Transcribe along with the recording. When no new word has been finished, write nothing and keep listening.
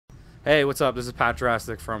Hey, what's up? This is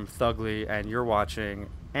Drastik from Thugli, and you're watching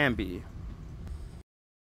AMBY.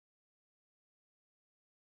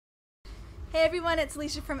 Hey everyone, it's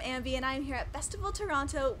Alicia from AMBY, and I'm here at Bestival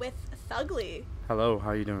Toronto with Thugli. Hello, how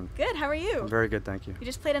are you doing? Good, how are you? I'm very good, thank you. You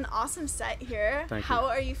just played an awesome set here. Thank you. How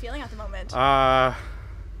are you feeling at the moment?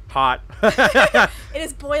 Hot. It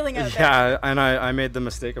is boiling out there. Yeah, and I made the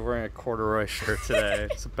mistake of wearing a corduroy shirt today.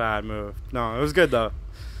 It's a bad move. No, it was good though.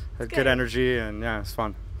 Had good energy, and yeah, it's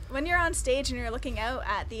fun. When you're on stage and you're looking out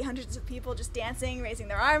at the hundreds of people just dancing, raising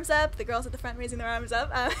their arms up, the girls at the front raising their arms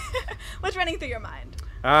up, what's running through your mind?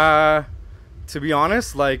 To be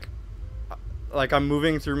honest, like I'm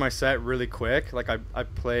moving through my set really quick. Like I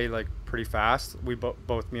play like pretty fast. We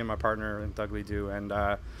both me and my partner and Thugli do, and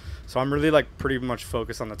so I'm really like pretty much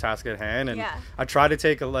focused on the task at hand. And yeah. I try to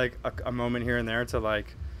take a moment here and there to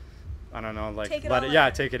like, I don't know, like take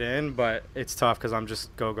it in, but it's tough because I'm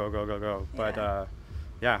just go. Yeah. But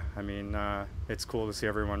yeah, I mean, it's cool to see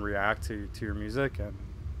everyone react to your music, and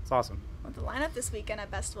it's awesome. Well, the lineup this weekend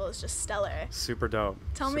at Bestival is just stellar. Super dope.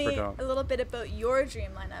 Tell me a little bit about your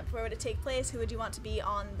dream lineup. Where would it take place? Who would you want to be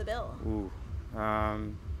on the bill? Ooh, I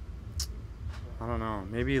don't know.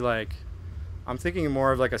 Maybe like, I'm thinking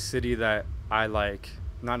more of like a city that I like.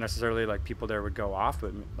 Not necessarily like people there would go off,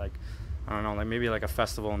 but like, I don't know, like maybe like a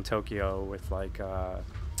festival in Tokyo with like, I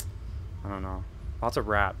don't know, lots of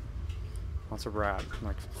rap,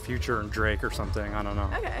 like Future and Drake or something. I don't know.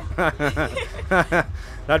 Okay.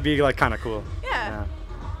 That'd be like kind of cool. Yeah.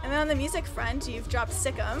 And then on the music front, you've dropped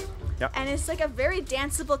Sikkim. Yep. And it's like a very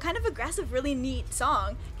danceable, kind of aggressive, really neat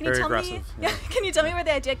song. Can you tell me? Yeah. Can you tell me where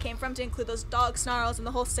the idea came from to include those dog snarls and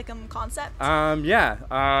the whole Sikkim concept?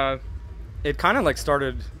 Yeah. It kind of like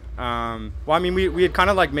started. Well, I mean, we had kind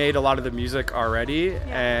of like made a lot of the music already,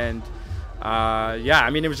 and yeah, I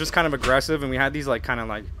mean, it was just kind of aggressive, and we had these like kind of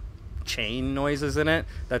like chain noises in it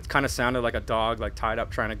that kind of sounded like a dog like tied up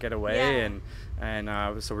trying to get away.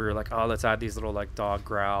 And so we were like, oh, let's add these little like dog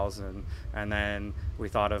growls, and then we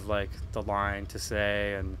thought of like the line to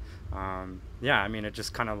say, and yeah, I mean, it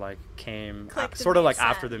just kind of like came sort of like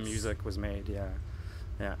after the music was made.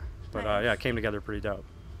 Yeah, but nice. Yeah, it came together pretty dope.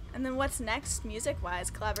 And then what's next music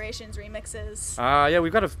wise? Collaborations, remixes? Yeah,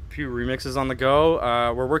 we've got a few remixes on the go.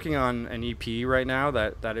 We're working on an EP right now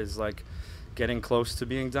that is like getting close to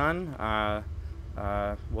being done.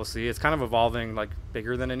 We'll see. It's kind of evolving like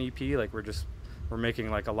bigger than an EP. Like we're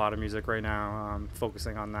making like a lot of music right now,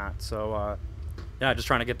 focusing on that. So yeah, just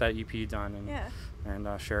trying to get that EP done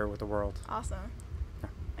and share it with the world. Awesome. Yeah.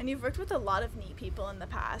 And you've worked with a lot of neat people in the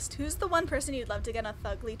past. Who's the one person you'd love to get on a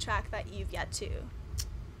Thugli track that you've yet to?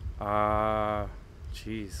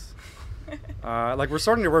 Jeez. Like we're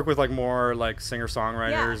starting to work with like more like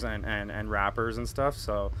singer-songwriters and rappers and stuff.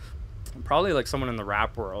 So probably like someone in the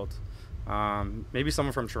rap world. Maybe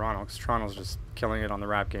someone from Toronto, because Toronto's just killing it on the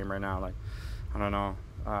rap game right now. Like, I don't know.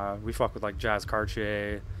 We fuck with like Jazz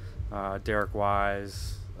Cartier, Derek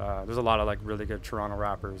Wise. There's a lot of like really good Toronto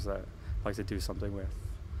rappers that I like to do something with.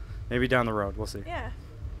 Maybe down the road, we'll see. Yeah.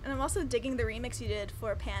 And I'm also digging the remix you did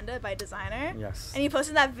for Panda by Designer. Yes. And you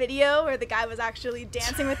posted that video where the guy was actually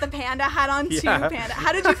dancing with the panda, hat on to Panda.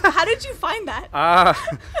 How did you find that?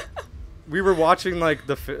 We were watching like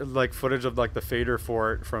the footage of like the Fader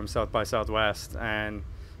Fort from South by Southwest, and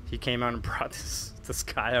he came out and brought this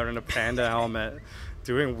guy out in a panda helmet,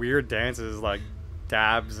 doing weird dances like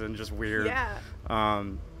dabs and just weird. Yeah.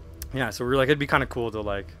 Yeah. So we were like, it'd be kind of cool to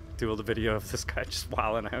like do a video of this guy just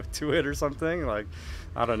wilding out to it or something. Like,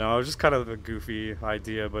 I don't know. It was just kind of a goofy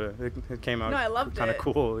idea, but it came out. No, I loved kind of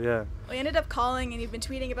cool. Yeah. We ended up calling, and you've been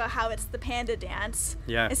tweeting about how it's the panda dance.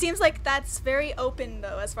 Yeah. It seems like that's very open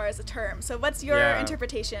though, as far as the term. So what's your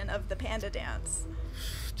interpretation of the panda dance?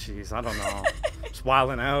 Jeez, I don't know. Just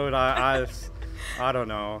wilding out. I don't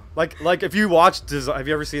know. Like if you watch, have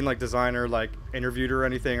you ever seen like Designer like interviewed or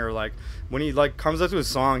anything, or like when he like comes up to his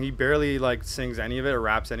song, he barely like sings any of it or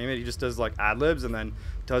raps any of it. He just does like ad libs and then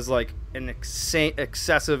does like an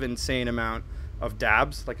excessive, insane amount of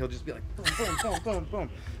dabs. Like he'll just be like boom, boom, boom, boom, boom.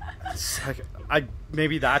 It's like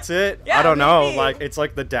maybe that's it. Yeah, I don't know. maybe. Like it's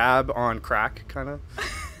like the dab on crack kind of.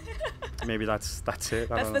 Maybe that's it. That's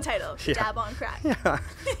know. the title. Dab on crack. Yeah.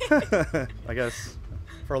 I guess,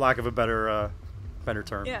 for lack of a better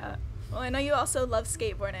term. Yeah. Well, I know you also love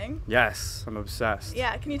skateboarding. Yes, I'm obsessed.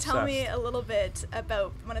 Yeah, can you tell me a little bit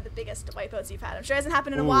about one of the biggest wipeouts you've had? I'm sure it hasn't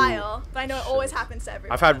happened in a while, but I know it always happens to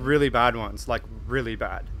everyone. I've had really bad ones, like really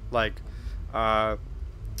bad. Like, I've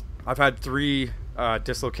had 3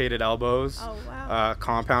 dislocated elbows. Oh, wow.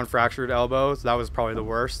 Compound fractured elbows. That was probably the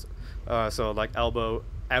worst. So like elbow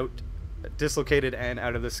out, dislocated and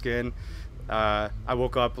out of the skin. I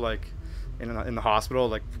woke up like in the hospital,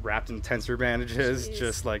 like wrapped in tensor bandages. Jeez.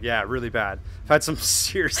 Just like, yeah, really bad. I've had some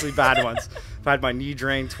seriously bad ones. I've had my knee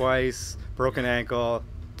drained twice, broken ankle,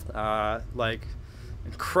 like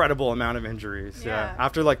incredible amount of injuries. Yeah.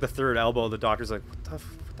 After like the third elbow, the doctor's like, what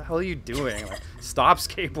the hell are you doing? Like, stop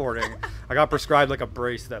skateboarding. I got prescribed like a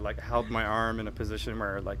brace that like held my arm in a position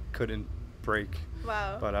where it like couldn't break.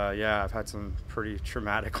 Wow. But yeah, I've had some pretty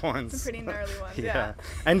traumatic ones. Some pretty gnarly ones. Yeah.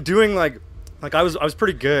 And doing like I was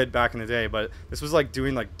pretty good back in the day, but this was like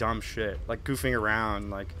doing like dumb shit, like goofing around,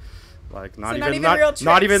 like not so even real tricks,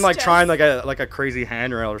 not even like just trying like a crazy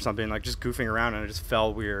handrail or something, like just goofing around, and it just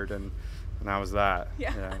fell weird, and that was that.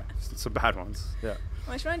 Yeah. Some bad ones. Yeah.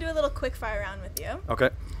 I just want to do a little quick fire round with you. Okay.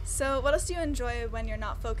 So what else do you enjoy when you're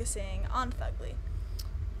not focusing on Thugli?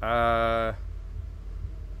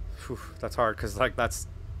 That's hard because like that's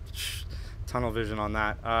tunnel vision on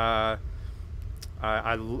that.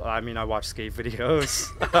 I mean, I watch skate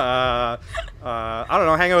videos. I don't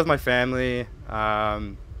know, hang out with my family.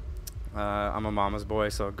 I'm a mama's boy,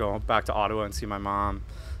 so go back to Ottawa and see my mom.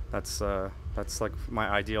 That's like my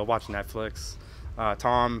ideal. Watch Netflix.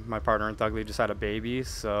 Tom, my partner in Thugli, just had a baby,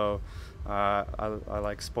 so I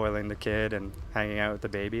like spoiling the kid and hanging out with the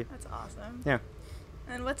baby. That's awesome. Yeah.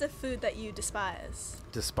 And what's a food that you despise?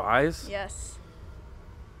 Despise? Yes.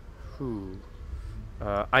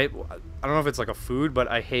 I don't know if it's like a food, but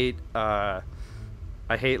I hate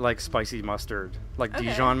like spicy mustard, like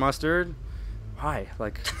Dijon mustard. Why?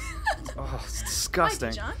 Like, oh, it's disgusting.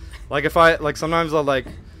 Why Dijon? Like if I like sometimes I'll like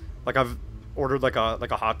I've ordered like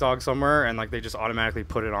a hot dog somewhere and like they just automatically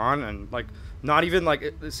put it on, and like not even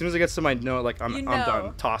like as soon as it gets to my nose, like I'm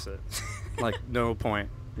done. Toss it. Like no point.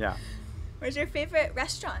 Yeah. Where's your favorite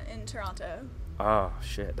restaurant in Toronto? Oh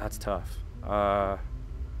shit, that's tough. I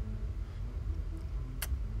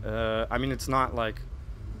mean, it's not like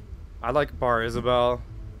I like Bar Isabel,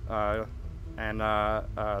 and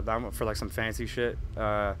that one for like some fancy shit,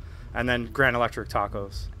 and then Grand Electric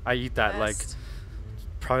tacos. I eat that like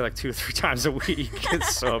probably like 2 or 3 times a week.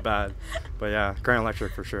 It's so bad, but yeah, Grand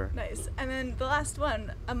Electric for sure. Nice. And then the last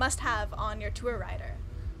one, a must-have on your tour rider.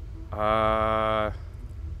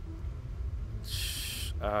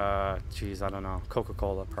 Geez, I don't know.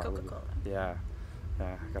 Coca-Cola probably. Coca-Cola. Yeah,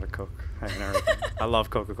 I got a Coke and everything. I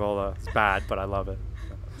love Coca-Cola. It's bad, but I love it.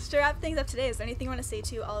 Just to wrap things up today, is there anything you want to say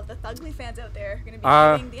to all of the Thugli fans out there who are going to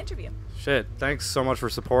be viewing the interview? Shit, thanks so much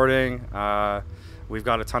for supporting. We've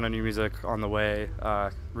got a ton of new music on the way.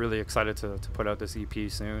 Really excited to put out this EP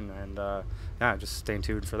soon, and yeah, just stay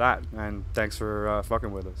tuned for that. And thanks for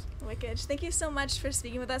fucking with us. Wicked. Thank you so much for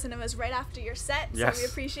speaking with us, and it was right after your set, yes. So we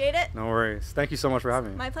appreciate it. No worries. Thank you so much for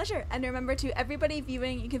having me. My pleasure. And remember, to everybody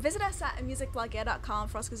viewing, you can visit us at musicblogya.com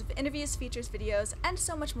for all exclusive interviews, features, videos, and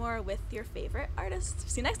so much more with your favorite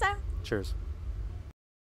artists. See you next time. Cheers.